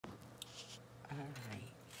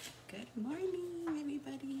morning,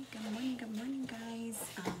 everybody. Good morning, guys.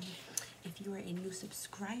 If you are a new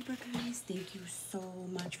subscriber, guys, thank you so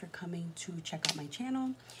much for coming to check out my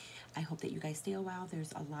channel. I hope that you guys stay a while.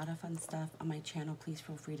 There's a lot of fun stuff on my channel. Please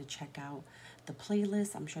feel free to check out the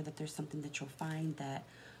playlist. I'm sure that there's something that you'll find that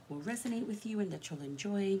will resonate with you and that you'll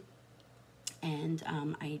enjoy. And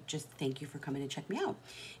I just thank you for coming to check me out.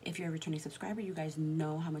 If you're a returning subscriber, you guys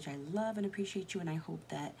know how much I love and appreciate you, and I hope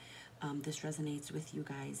that this resonates with you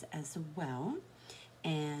guys as well.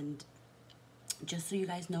 And just so you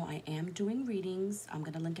guys know, I am doing readings. I'm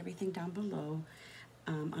going to link everything down below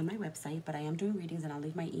on my website, but I am doing readings, and I'll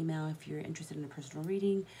leave my email if you're interested in a personal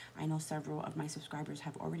reading. I know several of my subscribers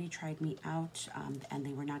have already tried me out, and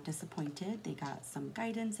they were not disappointed. They got some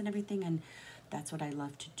guidance and everything, and that's what I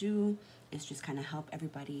love to do, is just kind of help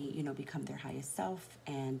everybody, you know, become their highest self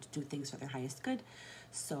and do things for their highest good.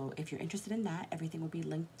 So if you're interested in that, everything will be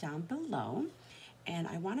linked down below. And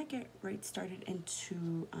I want to get right started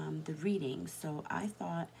into the reading. So I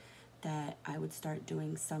thought that I would start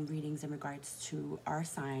doing some readings in regards to our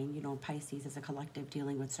sign, you know, Pisces as a collective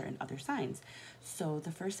dealing with certain other signs. So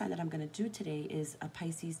the first sign that I'm going to do today is a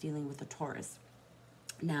Pisces dealing with a Taurus.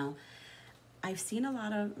 Now, I've seen a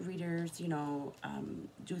lot of readers, you know,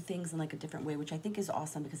 do things in like a different way, which I think is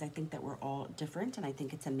awesome because I think that we're all different and I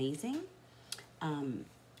think it's amazing.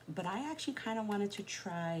 But I actually kind of wanted to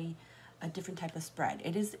try a different type of spread.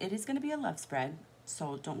 It is going to be a love spread,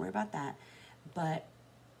 so don't worry about that. But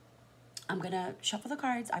I'm going to shuffle the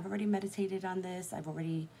cards. I've already meditated on this. I've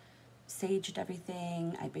already saged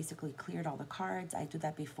everything. I basically cleared all the cards. I do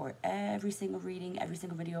that before every single reading, every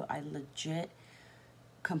single video. I legit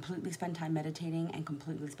completely spend time meditating and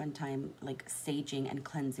completely spend time like saging and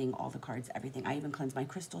cleansing all the cards, everything. I even cleanse my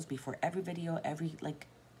crystals before every video, everything. Like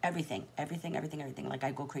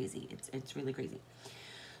I go crazy. It's really crazy.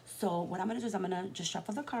 So what I'm going to do is I'm going to just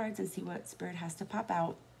shuffle the cards and see what Spirit has to pop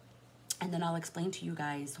out. And then I'll explain to you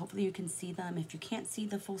guys. Hopefully you can see them. If you can't see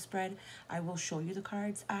the full spread, I will show you the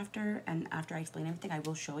cards after. And after I explain everything, I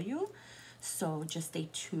will show you. So just stay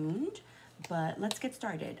tuned. But let's get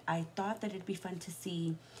started. I thought that it'd be fun to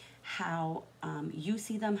see how you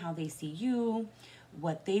see them, how they see you,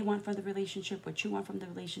 what they want from the relationship, what you want from the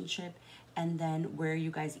relationship, and then where you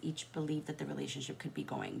guys each believe that the relationship could be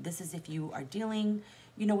going. This is if you are dealing,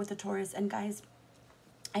 you know, with the Taurus. And guys,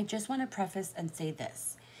 I just want to preface and say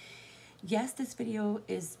this. Yes, this video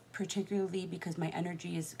is particularly because my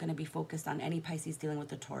energy is going to be focused on any Pisces dealing with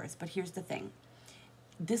the Taurus. But here's the thing.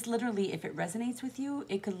 This literally, if it resonates with you,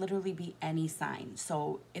 it could literally be any sign.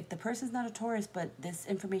 So if the person's not a Taurus, but this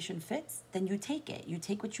information fits, then you take it. You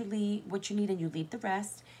take what you need and you leave the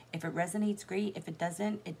rest. If it resonates, great. If it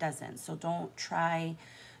doesn't, it doesn't. So don't try,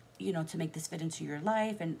 you know, to make this fit into your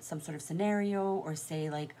life and some sort of scenario, or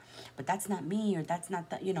say like, but that's not me, or that's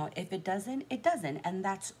not that, you know, if it doesn't, it doesn't. And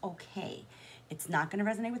that's okay. It's not going to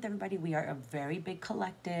resonate with everybody. We are a very big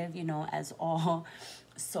collective, you know, as all.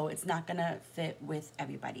 So it's not going to fit with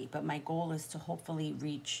everybody. But my goal is to hopefully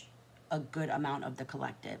reach a good amount of the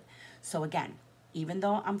collective. So again, even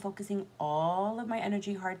though I'm focusing all of my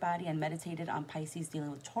energy, hard body, and meditated on Pisces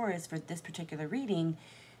dealing with Taurus for this particular reading,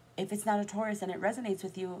 if it's not a Taurus and it resonates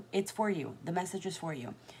with you, it's for you. The message is for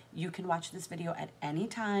you. You can watch this video at any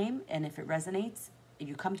time. And if it resonates,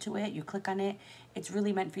 you come to it, you click on it, it's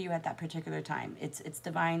really meant for you at that particular time. It's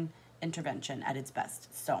divine intervention at its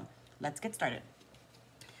best. So let's get started.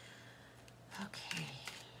 Okay.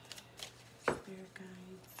 Spirit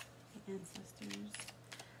guides, ancestors.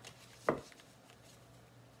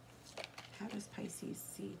 How does Pisces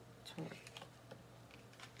see Taurus?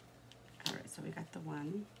 All right, so we got the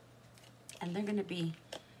one. And they're going to be,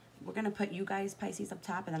 we're going to put you guys, Pisces, up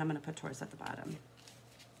top, and then I'm going to put Taurus at the bottom.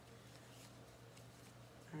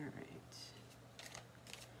 All right.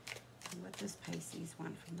 What does Pisces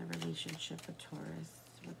want from the relationship with Taurus?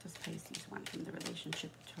 What does Pisces want from the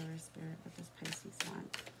relationship with Taurus, Spirit? What does Pisces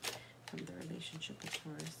want from the relationship with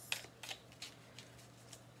Taurus?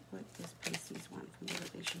 What does Pisces want from the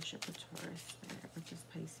relationship with Taurus, Spirit? What does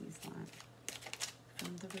Pisces want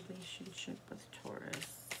from the relationship with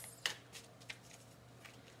Taurus?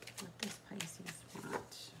 What does Pisces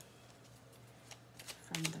want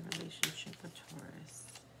from the relationship with Taurus?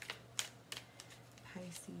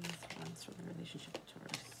 Pisces wants from the relationship with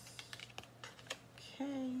Taurus.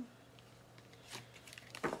 Okay.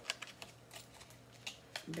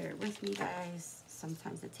 Bear with me, guys.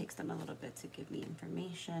 Sometimes it takes them a little bit to give me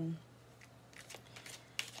information.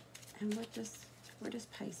 And where does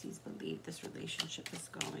Pisces believe this relationship is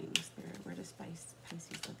going? Spirit, where does Pisces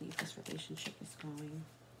believe this relationship is going?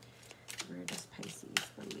 Where does Pisces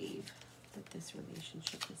believe that this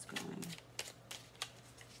relationship is going?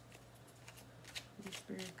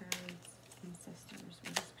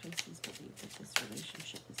 believe that this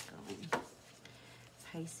relationship is going?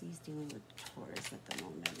 Pisces dealing with Taurus at the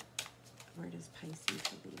moment. Where does Pisces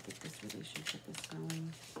believe that this relationship is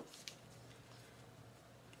going?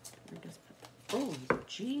 Where does... Oh,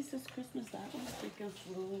 Jesus Christmas, that one freaking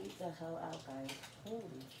flew the hell out, guys. Holy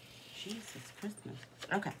Jesus Christmas.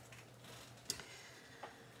 Okay.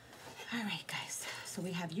 All right, guys. So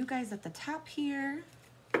we have you guys at the top here.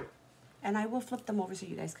 And I will flip them over so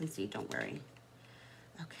you guys can see. Don't worry.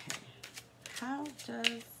 Okay. How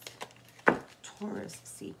does Taurus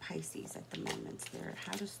see Pisces at the moment, Spirit?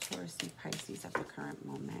 How does Taurus see Pisces at the current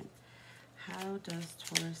moment? How does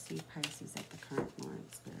Taurus see Pisces at the current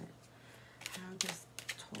moment, Spirit? How does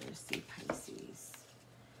Taurus see Pisces?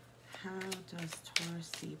 How does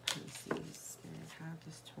Taurus see Pisces, Spirit? How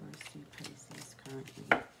does Taurus see Pisces currently?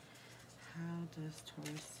 How does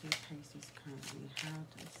Taurus see Pisces currently? How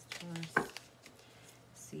does Taurus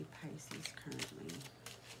see Pisces currently?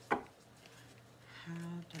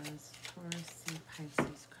 How does Taurus see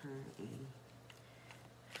Pisces currently?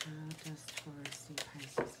 How does Taurus see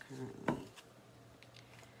Pisces currently?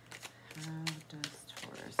 How does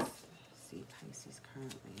Taurus see Pisces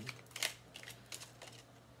currently?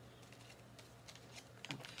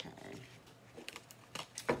 Okay.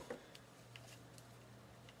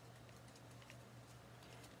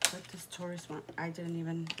 What does Taurus want? I didn't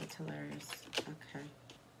even, that's hilarious. Okay.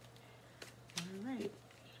 All right.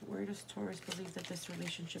 Where does Taurus believe that this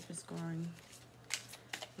relationship is going?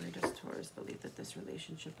 Where does Taurus believe that this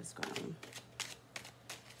relationship is going?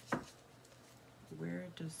 Where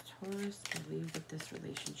does Taurus believe that this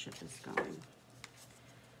relationship is going?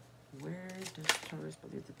 Where does Taurus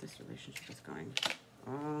believe that this relationship is going?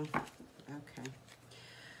 Oh, okay.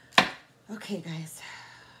 Okay, guys.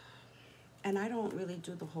 And I don't really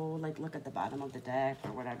do the whole, like, look at the bottom of the deck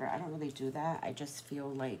or whatever. I don't really do that. I just feel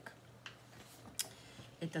like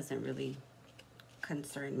it doesn't really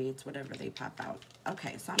concern me. It's whatever they pop out.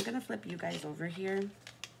 Okay, so I'm going to flip you guys over here.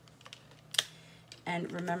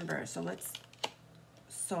 And remember,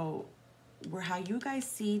 how you guys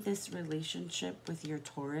see this relationship with your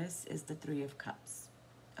Taurus is the Three of Cups,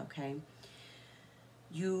 okay?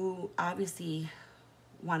 You obviously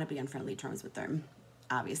want to be on friendly terms with them.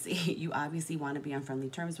 Obviously, you obviously want to be on friendly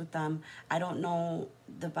terms with them. I don't know,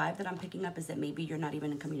 the vibe that I'm picking up is that maybe you're not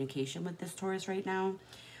even in communication with this Taurus right now,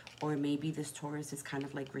 or maybe this Taurus is kind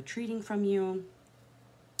of like retreating from you.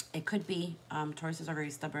 It could be, Tauruses are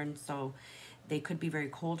very stubborn, so they could be very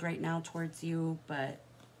cold right now towards you, but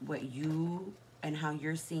what you and how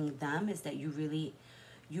you're seeing them is that you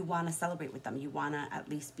want to celebrate with them. You want to at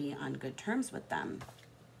least be on good terms with them.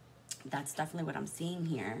 That's definitely what I'm seeing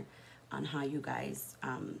here on how you guys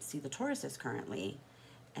see the Tauruses currently.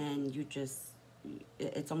 And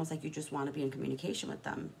it's almost like you just want to be in communication with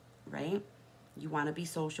them, right? You want to be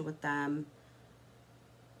social with them.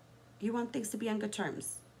 You want things to be on good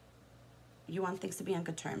terms. You want things to be on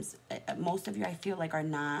good terms. Most of you, I feel like, are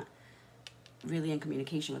not really in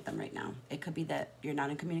communication with them right now. It could be that you're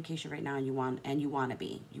not in communication right now and you want to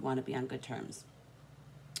be. You want to be on good terms.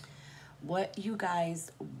 What you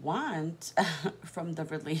guys want from the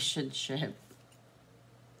relationship,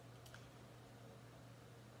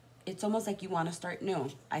 it's almost like you want to start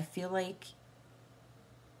new. I feel like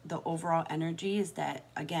the overall energy is that,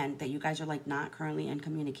 again, that you guys are like not currently in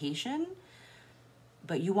communication,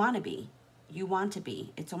 but you want to be. You want to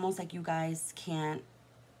be. It's almost like you guys can't,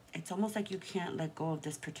 it's almost like you can't let go of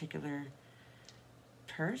this particular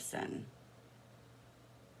person.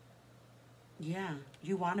 Yeah,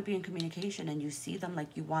 you want to be in communication and you see them like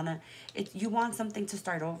you want something to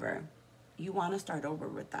start over. You want to start over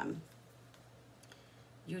with them.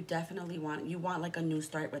 You definitely want like a new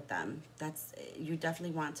start with them. You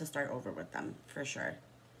definitely want to start over with them, for sure.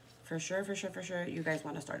 For sure, you guys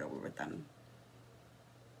want to start over with them.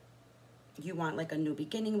 You want like a new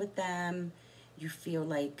beginning with them. You feel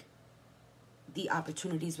like the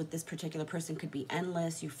opportunities with this particular person could be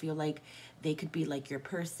endless. You feel like they could be like your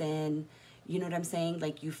person. You know what I'm saying?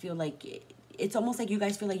 Like, you feel like, it's almost like you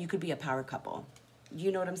guys feel like you could be a power couple.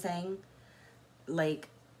 You know what I'm saying? Like,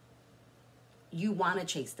 you want to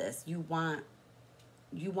chase this. You want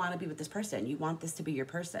to be with this person. You want this to be your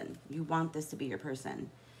person. You want this to be your person.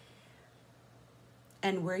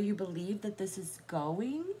 And where you believe that this is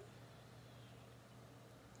going,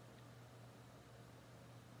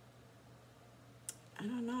 I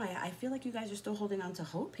don't know. I feel like you guys are still holding on to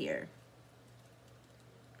hope here.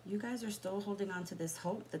 You guys are still holding on to this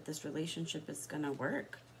hope that this relationship is going to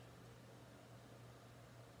work.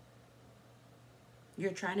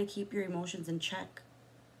 You're trying to keep your emotions in check.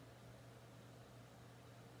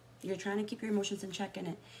 You're trying to keep your emotions in check,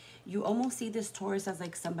 and you almost see this Taurus as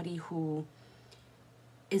like somebody who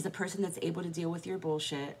is a person that's able to deal with your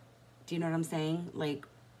bullshit. Do you know what I'm saying? Like,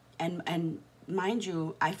 and mind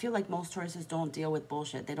you, I feel like most Tauruses don't deal with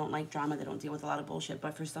bullshit. They don't like drama. They don't deal with a lot of bullshit.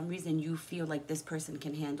 But for some reason, you feel like this person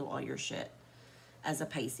can handle all your shit as a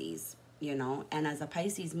Pisces, you know? And as a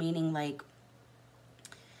Pisces, meaning like,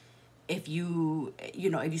 if you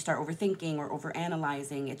start overthinking or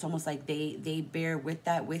overanalyzing, it's almost like they bear with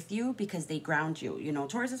that with you because they ground you. You know,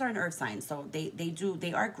 Tauruses are an earth sign, so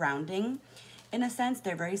they are grounding in a sense.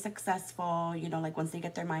 They're very successful, you know, like once they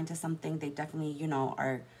get their mind to something, they definitely, you know,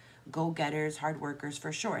 are go-getters, hard workers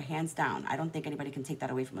for sure, hands down. I don't think anybody can take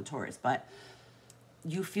that away from a Taurus, but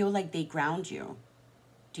you feel like they ground you.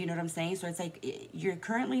 Do you know what I'm saying? So it's like you're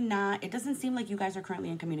currently not, it doesn't seem like you guys are currently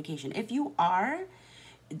in communication. If you are,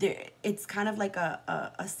 there, it's kind of like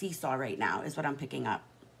a seesaw right now is what I'm picking up.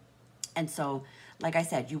 And so, like I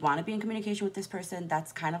said, you want to be in communication with this person.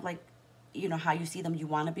 That's kind of like, you know, how you see them. You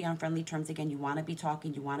want to be on friendly terms again. You want to be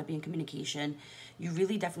talking. You want to be in communication. You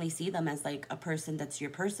really definitely see them as like a person that's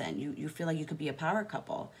your person. You feel like you could be a power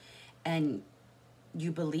couple. And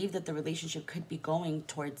you believe that the relationship could be going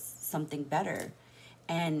towards something better.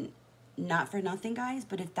 And not for nothing, guys,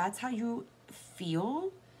 but if that's how you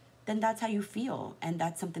feel, then that's how you feel. And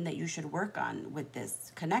that's something that you should work on with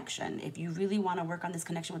this connection. If you really want to work on this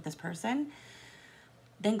connection with this person,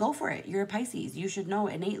 then go for it. You're a Pisces. You should know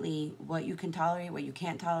innately what you can tolerate, what you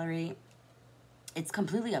can't tolerate. It's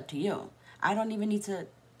completely up to you. I don't even need to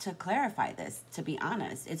clarify this, to be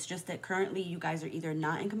honest. It's just that currently you guys are either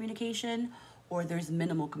not in communication or there's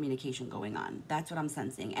minimal communication going on. That's what I'm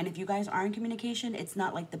sensing. And if you guys are in communication, it's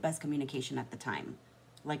not like the best communication at the time.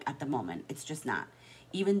 Like at the moment, it's just not.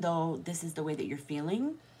 Even though this is the way that you're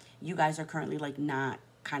feeling, you guys are currently like not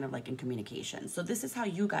kind of like in communication. So this is how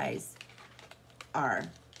you guys are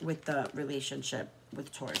with the relationship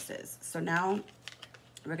with Tauruses. So now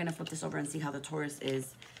we're going to flip this over and see how the Taurus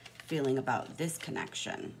is feeling about this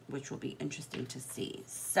connection, which will be interesting to see.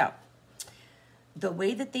 So the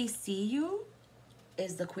way that they see you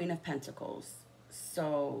is the Queen of Pentacles.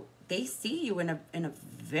 So they see you in a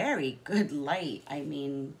very good light. I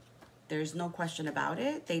mean, there's no question about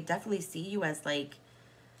it. They definitely see you as like,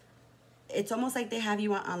 it's almost like they have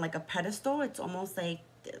you on like a pedestal. It's almost like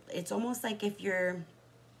if you're,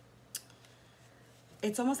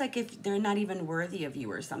 it's almost like if they're not even worthy of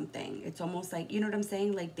you or something. It's almost like, you know what I'm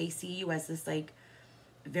saying? Like they see you as this like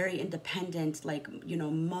very independent, like, you know,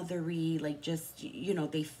 mothery, like just, you know,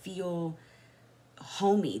 they feel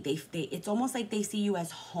homey. They it's almost like they see you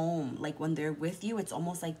as home. Like when they're with you, it's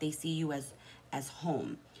almost like they see you as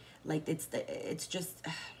home. Like it's just,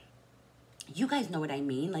 you guys know what I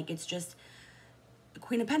mean? Like it's just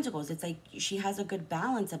Queen of Pentacles. It's like she has a good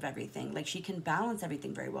balance of everything. Like she can balance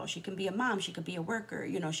everything very well. She can be a mom. She could be a worker.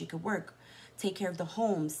 You know, she could work, take care of the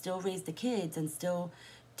home, still raise the kids, and still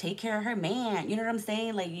take care of her man. You know what I'm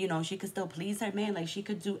saying? Like, you know, she could still please her man. Like she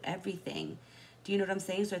could do everything. Do you know what I'm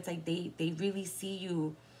saying? So it's like they really see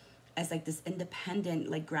you as like this independent,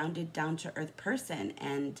 like grounded, down to earth person.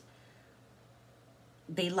 And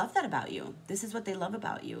they love that about you. This is what they love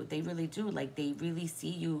about you. They really do. Like they really see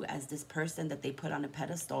you as this person that they put on a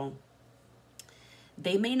pedestal.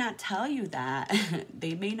 They may not tell you that.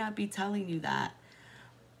 They may not be telling you that.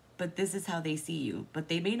 But this is how they see you. But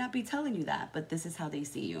they may not be telling you that. But this is how they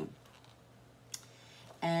see you.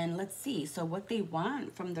 And let's see. So what they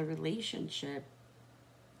want from the relationship,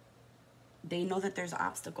 they know that there's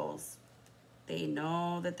obstacles. They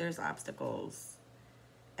know that there's obstacles.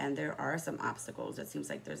 And there are some obstacles. It seems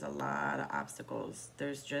like there's a lot of obstacles.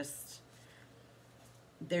 It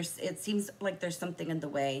seems like there's something in the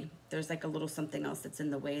way. There's like a little something else that's in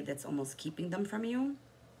the way that's almost keeping them from you.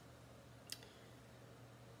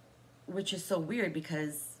 Which is so weird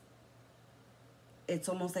because it's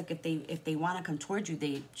almost like if they want to come towards you,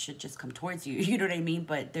 they should just come towards you. You know what I mean?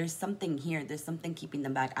 But there's something here. There's something keeping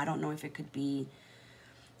them back. I don't know if it could be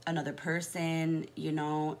another person, you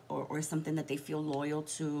know, or something that they feel loyal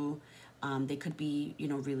to. They could be, you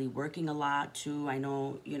know, really working a lot too. I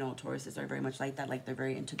know, you know, Tauruses are very much like that. Like they're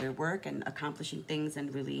very into their work and accomplishing things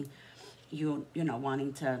and really, you know,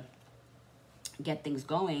 wanting to get things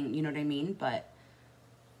going. You know what I mean? But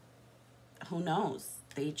who knows?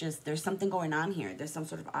 There's something going on here. There's some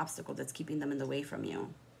sort of obstacle that's keeping them in the way from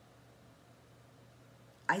you.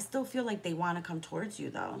 I still feel like they want to come towards you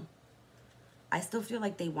though. I still feel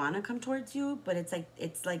like they want to come towards you, but it's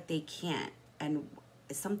like they can't. And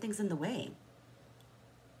something's in the way.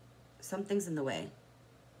 Something's in the way.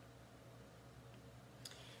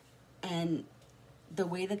 And the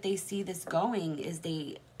way that they see this going is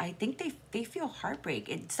I think they feel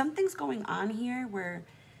heartbreak. Something's going on here where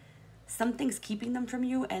something's keeping them from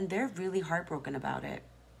you, and they're really heartbroken about it.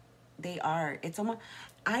 They are. It's almost,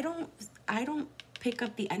 I don't pick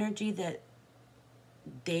up the energy that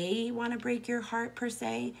they want to break your heart per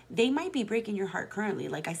se. They might be breaking your heart currently.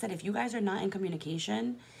 Like I said, if you guys are not in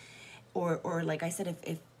communication, or like I said,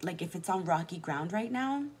 if it's on rocky ground right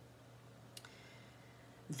now,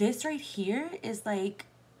 this right here is like,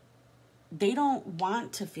 they don't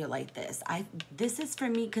want to feel like this. This is for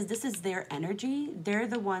me, because this is their energy. They're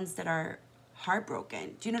the ones that are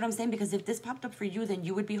heartbroken. Do you know what I'm saying? Because if this popped up for you, then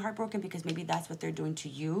you would be heartbroken, because maybe that's what they're doing to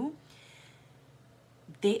you.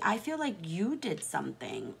 I feel like you did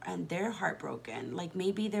something and they're heartbroken. Like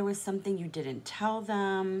maybe there was something you didn't tell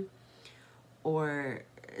them, or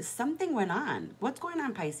something went on. What's going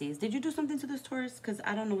on, Pisces? Did you do something to this Taurus? Because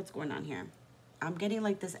I don't know what's going on here. I'm getting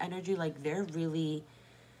like this energy, like they're really,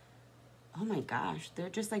 oh my gosh, they're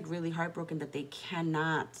just like really heartbroken that they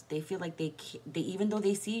cannot. They feel like they even though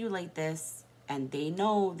they see you like this and they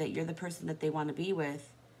know that you're the person that they want to be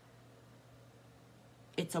with,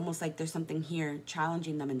 it's almost like there's something here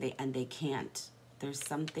challenging them, and they can't. There's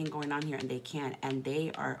something going on here and they can't, and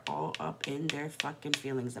they are all up in their fucking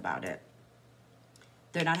feelings about it.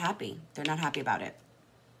 They're not happy. They're not happy about it.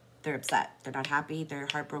 They're upset. They're not happy. They're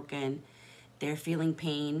heartbroken. They're feeling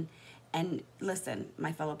pain. And listen,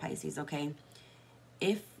 my fellow Pisces, okay?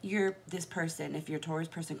 If you're this person, if your Taurus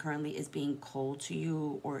person currently is being cold to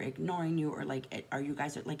you or ignoring you, or like, are you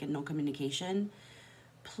guys like in no communication,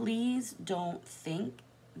 please don't think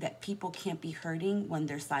that people can't be hurting when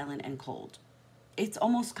they're silent and cold. It's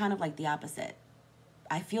almost kind of like the opposite.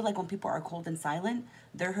 I feel like when people are cold and silent,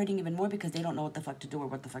 they're hurting even more, because they don't know what the fuck to do or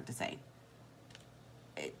what the fuck to say.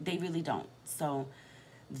 They really don't. So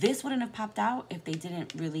this wouldn't have popped out if they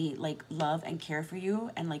didn't really like love and care for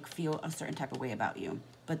you and like feel a certain type of way about you.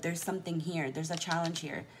 But there's something here. There's a challenge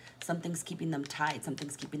here. Something's keeping them tied.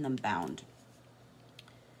 Something's keeping them bound.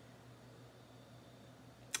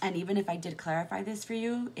 And even if I did clarify this for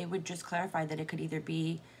you, it would just clarify that it could either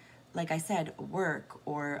be, like I said, work,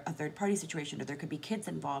 or a third party situation, or there could be kids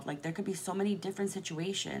involved. Like there could be so many different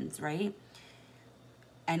situations, right?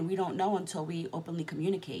 And we don't know until we openly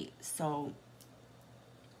communicate. So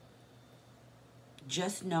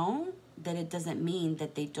just know that it doesn't mean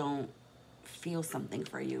that they don't feel something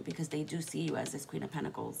for you, because they do see you as this Queen of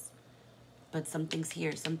Pentacles. But something's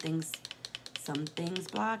here, something's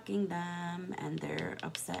blocking them, and they're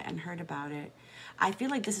upset and hurt about it. I feel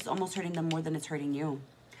like this is almost hurting them more than it's hurting you.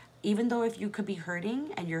 Even though if you could be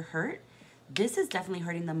hurting and you're hurt, this is definitely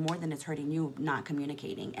hurting them more than it's hurting you, not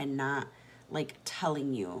communicating and not like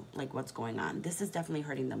telling you like what's going on. This is definitely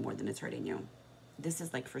hurting them more than it's hurting you. This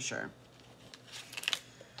is like for sure.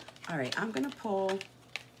 All right, I'm gonna pull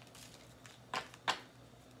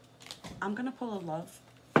a love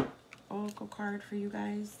oracle card for you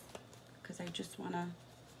guys, because I just wanna,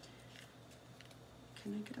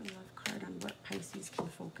 can I get a love card on what Pisces can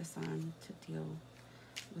focus on to deal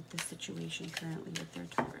with the situation currently with their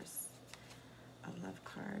Taurus? A love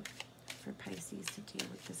card for Pisces to deal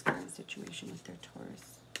with this current situation with their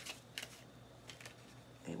Taurus.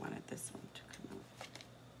 They wanted this one to come out.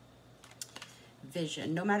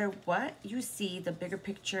 Vision. No matter what you see, the bigger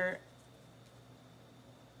picture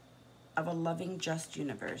of a loving, just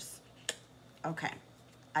universe. Okay.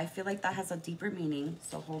 I feel like that has a deeper meaning,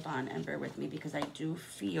 so hold on and bear with me, because I do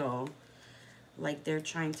feel like they're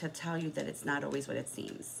trying to tell you that it's not always what it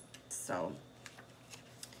seems. So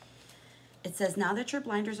it says, now that your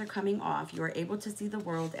blinders are coming off, you are able to see the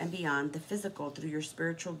world and beyond the physical through your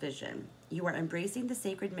spiritual vision. You are embracing the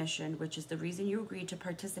sacred mission, which is the reason you agreed to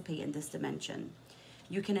participate in this dimension.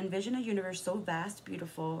 You can envision a universe so vast,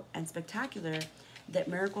 beautiful, and spectacular that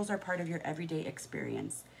miracles are part of your everyday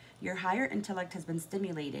experience. Your higher intellect has been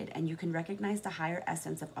stimulated, and you can recognize the higher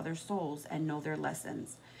essence of other souls and know their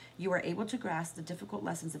lessons. You are able to grasp the difficult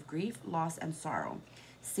lessons of grief, loss, and sorrow,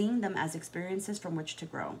 seeing them as experiences from which to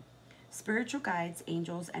grow. Spiritual guides,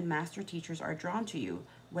 angels, and master teachers are drawn to you,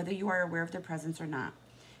 whether you are aware of their presence or not.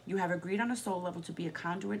 You have agreed on a soul level to be a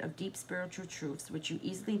conduit of deep spiritual truths, which you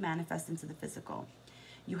easily manifest into the physical.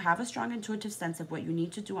 You have a strong intuitive sense of what you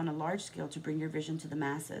need to do on a large scale to bring your vision to the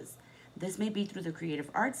masses. This may be through the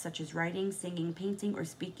creative arts, such as writing, singing, painting, or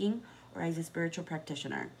speaking, or as a spiritual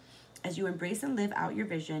practitioner. As you embrace and live out your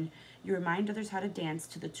vision, you remind others how to dance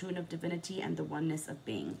to the tune of divinity and the oneness of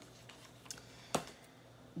being.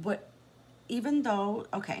 Even though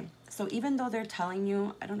they're telling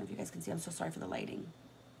you, I don't know if you guys can see, I'm so sorry for the lighting.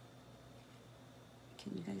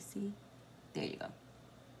 Can you guys see? There you go.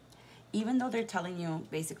 Even though they're telling you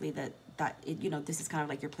basically that this is kind of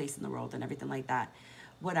like your place in the world and everything like that,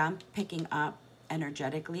 what I'm picking up,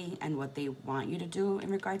 energetically and what they want you to do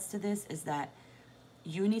in regards to this is that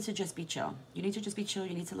you need to just be chill. You need to just be chill.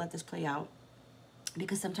 You need to let this play out,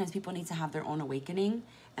 because sometimes people need to have their own awakening,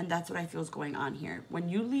 and that's what I feel is going on here. When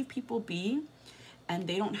you leave people be and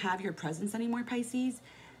they don't have your presence anymore, Pisces,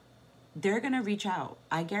 they're going to reach out.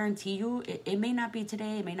 I guarantee you, it may not be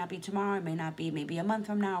today, it may not be tomorrow, it may not be maybe a month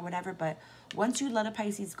from now or whatever, but once you let a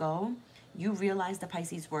Pisces go, you realize the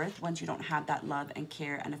Pisces' worth. Once you don't have that love and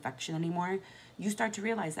care and affection anymore, you start to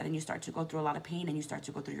realize that, and you start to go through a lot of pain, and you start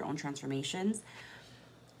to go through your own transformations.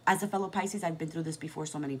 As a fellow Pisces, I've been through this before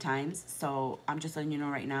so many times, so I'm just letting you know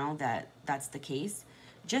right now that that's the case.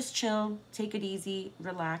 Just chill, take it easy,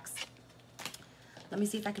 relax. Let me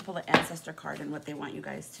see if I can pull an ancestor card and what they want you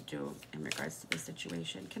guys to do in regards to this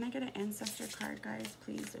situation. Can I get an ancestor card, guys,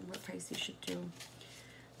 please, and what Pisces should do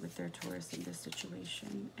with their Taurus in this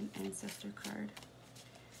situation? An ancestor card.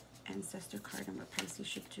 Ancestor card and what Pisces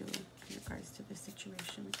should do in regards to this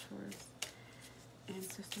situation with Taurus.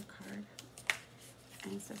 Ancestor card.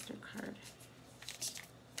 Ancestor card.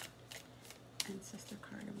 Ancestor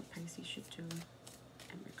card and what Pisces should do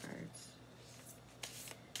in regards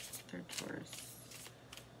to their Taurus.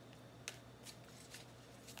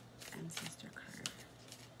 Ancestor card.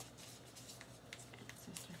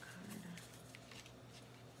 Ancestor card.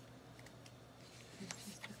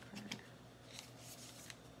 Ancestor card.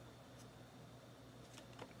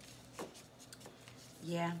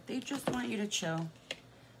 Yeah, they just want you to chill.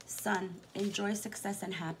 Sun, enjoy success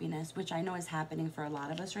and happiness, which I know is happening for a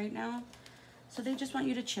lot of us right now. So they just want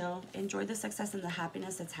you to chill, enjoy the success and the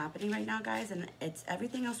happiness that's happening right now, guys, and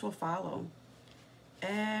everything else will follow.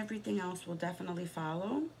 Everything else will definitely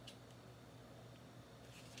follow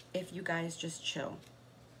if you guys just chill.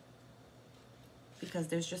 Because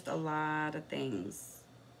there's just a lot of things.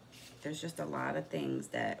 There's just a lot of things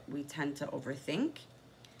that we tend to overthink,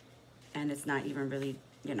 and it's not even really,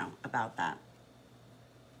 you know, about that.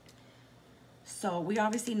 So we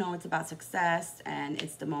obviously know it's about success, and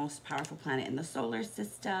it's the most powerful planet in the solar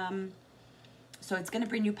system. So it's going to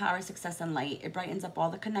bring you power, success, and light. It brightens up all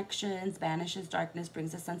the connections, banishes darkness,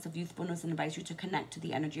 brings a sense of youthfulness, and invites you to connect to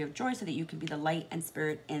the energy of joy so that you can be the light and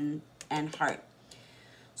spirit and heart.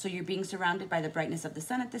 So you're being surrounded by the brightness of the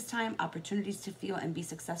sun at this time. Opportunities to feel and be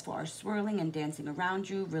successful are swirling and dancing around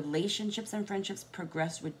you. Relationships and friendships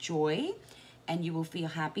progress with joy, and you will feel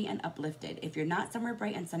happy and uplifted. If you're not somewhere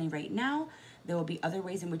bright and sunny right now, there will be other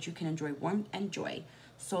ways in which you can enjoy warmth and joy.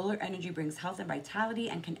 Solar energy brings health and vitality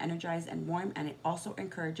and can energize and warm, and it also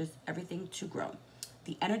encourages everything to grow.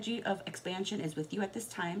 The energy of expansion is with you at this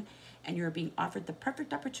time, and you are being offered the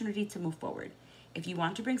perfect opportunity to move forward. If you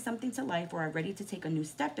want to bring something to life or are ready to take a new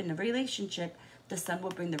step in a relationship, the sun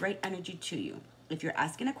will bring the right energy to you. If you're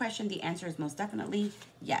asking a question, the answer is most definitely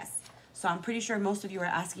yes. So I'm pretty sure most of you are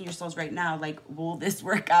asking yourselves right now, like, will this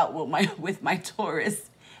work out with my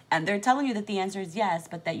Taurus? And they're telling you that the answer is yes,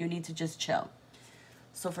 but that you need to just chill.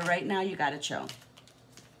 So for right now, you got to chill.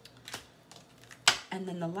 And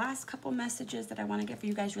then the last couple messages that I want to get for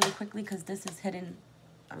you guys really quickly, because this is hitting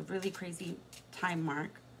a really crazy time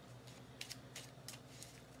mark.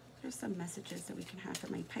 There's some messages that we can have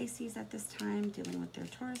for my Pisces at this time, dealing with their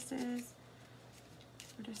Tauruses.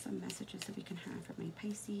 What are some messages that we can have for my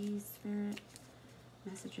Pisces, Spirit?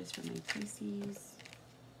 Messages for my Pisces.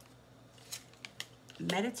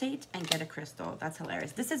 Meditate and get a crystal. That's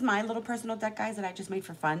hilarious. This is my little personal deck, guys, that I just made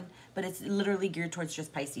for fun, but it's literally geared towards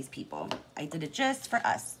just Pisces people. I did it just for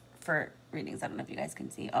us, for readings. I don't know if you guys can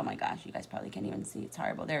see. Oh my gosh, you guys probably can't even see. It's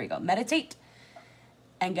horrible. There we go. Meditate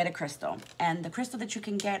and get a crystal. And the crystal that you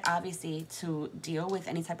can get, obviously, to deal with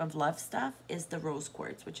any type of love stuff is the rose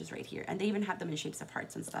quartz, which is right here. And they even have them in shapes of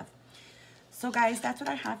hearts and stuff. So, guys, that's what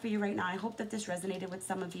I have for you right now. I hope that this resonated with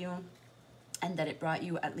some of you and that it brought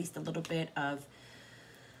you at least a little bit of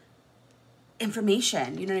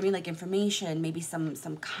information, you know what I mean? Like information, maybe some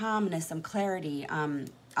calmness, some clarity.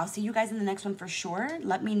 I'll see you guys in the next one for sure.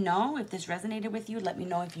 Let me know if this resonated with you. Let me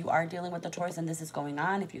know if you are dealing with the Taurus and this is going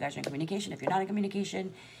on. If you guys are in communication, if you're not in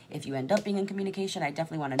communication, if you end up being in communication, I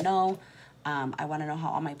definitely want to know. I want to know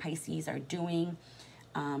how all my Pisces are doing,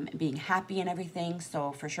 being happy and everything.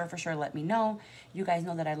 So for sure, let me know. You guys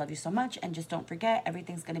know that I love you so much, and just don't forget,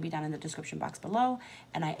 everything's going to be down in the description box below,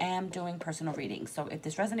 and I am doing personal readings. So if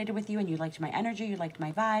this resonated with you and you liked my energy, you liked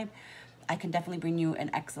my vibe, I can definitely bring you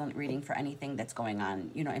an excellent reading for anything that's going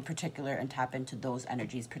on, you know, in particular, and tap into those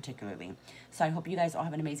energies particularly. So I hope you guys all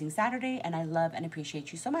have an amazing Saturday, and I love and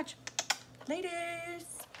appreciate you so much. Laters.